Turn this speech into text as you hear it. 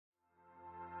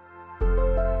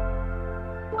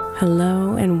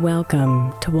Hello and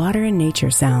welcome to Water and Nature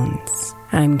Sounds.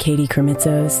 I'm Katie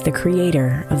Kremitzos, the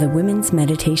creator of the Women's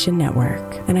Meditation Network,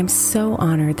 and I'm so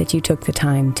honored that you took the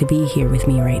time to be here with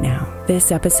me right now.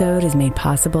 This episode is made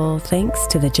possible thanks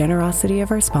to the generosity of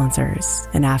our sponsors,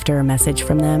 and after a message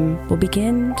from them, we'll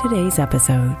begin today's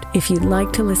episode. If you'd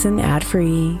like to listen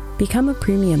ad-free, become a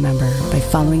premium member by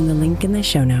following the link in the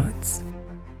show notes.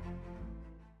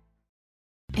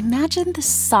 Imagine the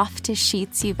softest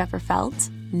sheets you've ever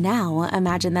felt. Now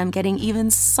imagine them getting even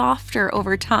softer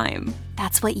over time.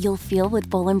 That's what you'll feel with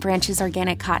Boll & Branch's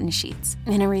organic cotton sheets.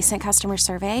 In a recent customer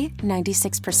survey,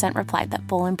 96% replied that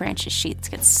Boll & Branch's sheets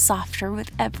get softer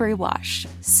with every wash.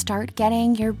 Start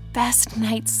getting your best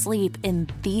night's sleep in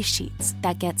these sheets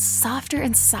that get softer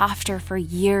and softer for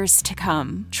years to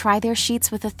come. Try their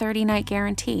sheets with a 30-night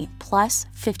guarantee, plus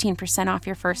 15% off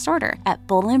your first order at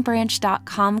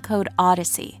bollandbranch.com code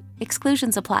Odyssey.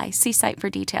 Exclusions apply. See site for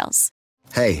details.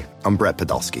 Hey, I'm Brett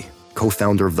Podolsky,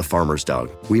 co-founder of The Farmer's Dog.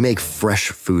 We make fresh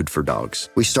food for dogs.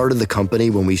 We started the company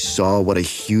when we saw what a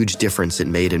huge difference it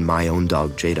made in my own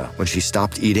dog, Jada, when she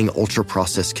stopped eating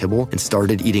ultra-processed kibble and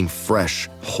started eating fresh,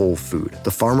 whole food.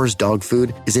 The Farmer's Dog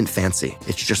food isn't fancy.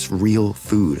 It's just real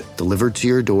food delivered to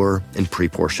your door in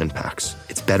pre-portioned packs.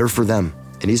 It's better for them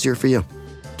and easier for you.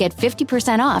 Get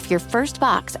 50% off your first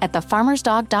box at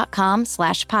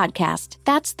thefarmersdog.com/podcast.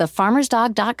 That's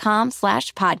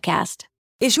thefarmersdog.com/podcast.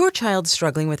 Is your child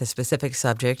struggling with a specific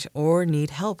subject or need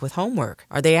help with homework?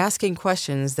 Are they asking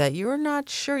questions that you're not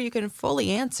sure you can fully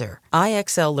answer?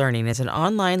 IXL Learning is an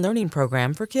online learning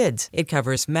program for kids. It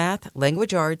covers math,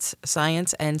 language arts,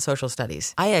 science, and social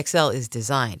studies. IXL is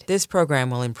designed. This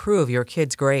program will improve your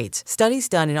kids' grades. Studies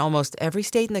done in almost every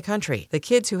state in the country. The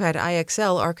kids who had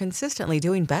IXL are consistently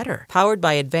doing better. Powered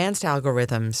by advanced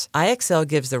algorithms, IXL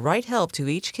gives the right help to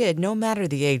each kid no matter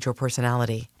the age or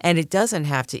personality. And it doesn't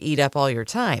have to eat up all your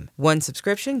time. One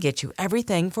subscription gets you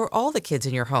everything for all the kids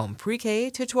in your home, pre-K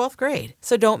to 12th grade.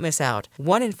 So don't miss out.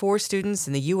 1 in 4 students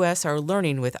in the U.S. are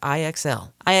learning with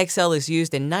IXL. IXL is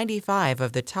used in 95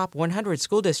 of the top 100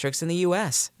 school districts in the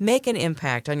U.S. Make an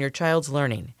impact on your child's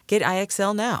learning. Get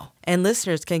IXL now. And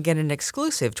listeners can get an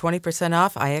exclusive 20%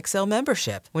 off IXL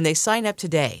membership when they sign up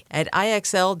today at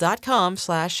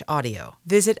IXL.com/audio.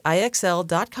 Visit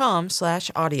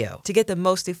IXL.com/audio to get the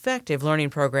most effective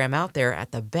learning program out there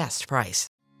at the best price.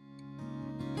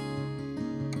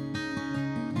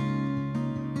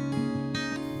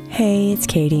 Hey, it's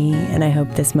Katie, and I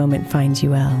hope this moment finds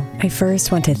you well. I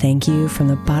first want to thank you from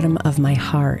the bottom of my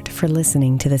heart for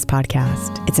listening to this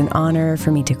podcast. It's an honor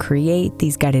for me to create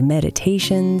these guided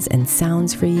meditations and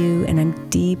sounds for you, and I'm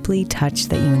deeply touched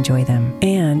that you enjoy them.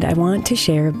 And I want to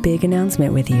share a big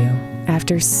announcement with you.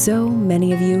 After so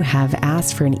many of you have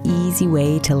asked for an easy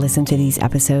way to listen to these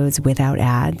episodes without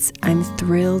ads, I'm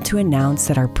thrilled to announce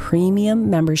that our premium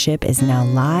membership is now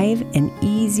live and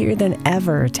easier than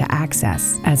ever to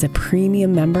access. As a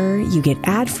premium member, you get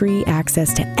ad-free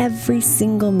access to every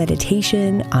single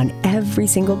meditation on every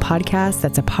single podcast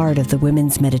that's a part of the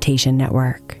Women's Meditation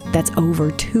Network. That's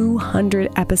over 200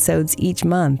 episodes each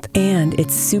month. And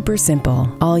it's super simple.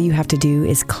 All you have to do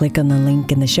is click on the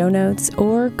link in the show notes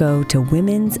or go to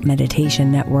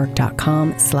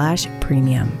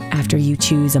womensmeditationnetwork.com/premium. After you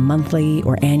choose a monthly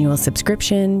or annual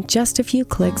subscription, just a few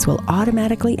clicks will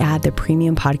automatically add the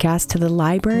premium podcast to the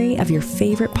library of your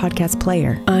favorite podcast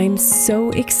player. I'm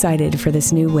so excited for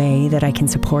this new way that I can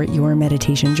support your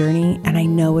meditation journey, and I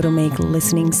know it'll make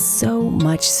listening so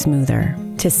much smoother.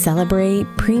 To celebrate,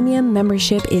 premium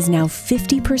membership is now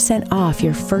 50% off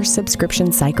your first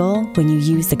subscription cycle when you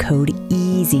use the code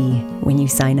EASY when you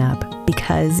sign up,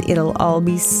 because it'll all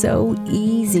be so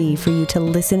easy for you to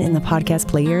listen in the podcast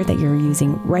player that you're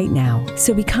using right now.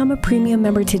 So become a premium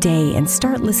member today and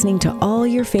start listening to all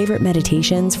your favorite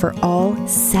meditations for all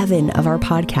 7 of our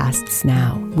podcasts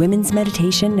now.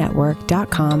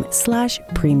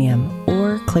 womensmeditationnetwork.com/premium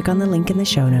or click on the link in the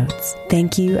show notes.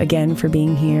 Thank you again for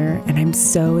being here, and I'm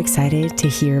so excited to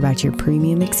hear about your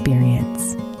premium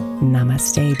experience.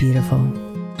 Namaste, beautiful.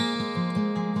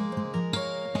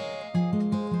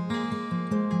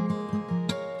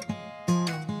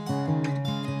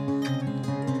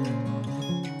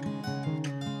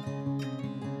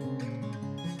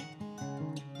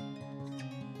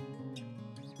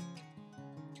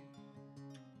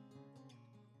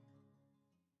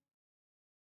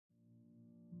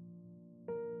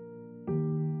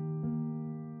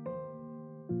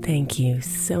 Thank you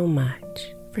so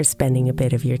much for spending a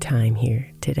bit of your time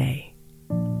here today.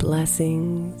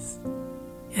 Blessings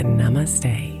and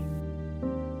namaste.